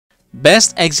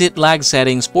Best exit lag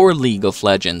settings for League of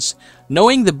Legends.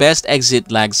 Knowing the best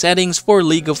exit lag settings for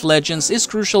League of Legends is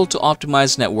crucial to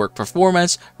optimize network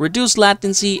performance, reduce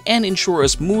latency, and ensure a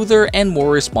smoother and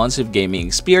more responsive gaming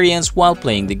experience while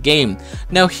playing the game.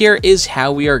 Now here is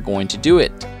how we are going to do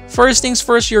it. First things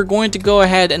first, you're going to go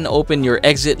ahead and open your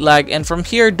exit lag, and from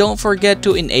here don't forget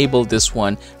to enable this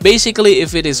one. Basically,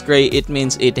 if it is gray, it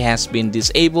means it has been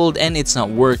disabled and it's not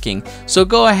working. So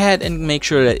go ahead and make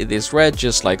sure that it is red,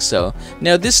 just like so.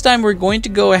 Now this time we're going to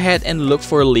go ahead and look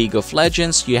for League of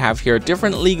Legends. You have here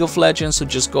different League of Legends, so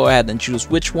just go ahead and choose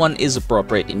which one is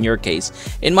appropriate in your case.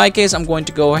 In my case, I'm going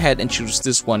to go ahead and choose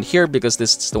this one here because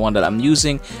this is the one that I'm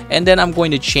using, and then I'm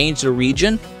going to change the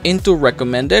region into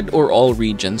recommended or all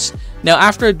regions. Now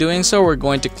after doing so, we're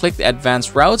going to click the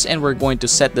advanced routes and we're going to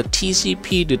set the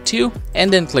TCP to 2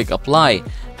 and then click apply.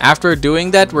 After doing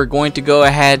that, we're going to go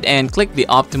ahead and click the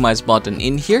optimize button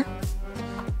in here.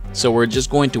 So we're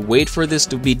just going to wait for this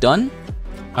to be done.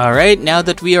 Alright, now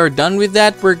that we are done with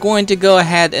that, we're going to go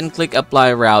ahead and click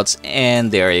apply routes,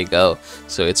 and there you go.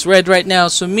 So it's red right now,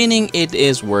 so meaning it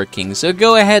is working. So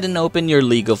go ahead and open your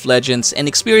League of Legends and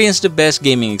experience the best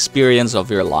gaming experience of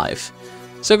your life.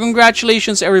 So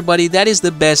congratulations everybody, that is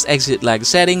the best exit lag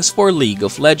settings for League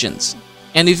of Legends.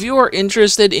 And if you are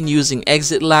interested in using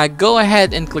exit lag, go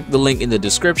ahead and click the link in the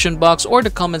description box or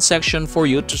the comment section for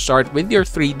you to start with your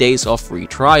 3 days of free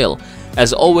trial.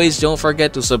 As always, don't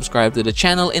forget to subscribe to the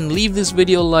channel and leave this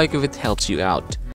video a like if it helps you out.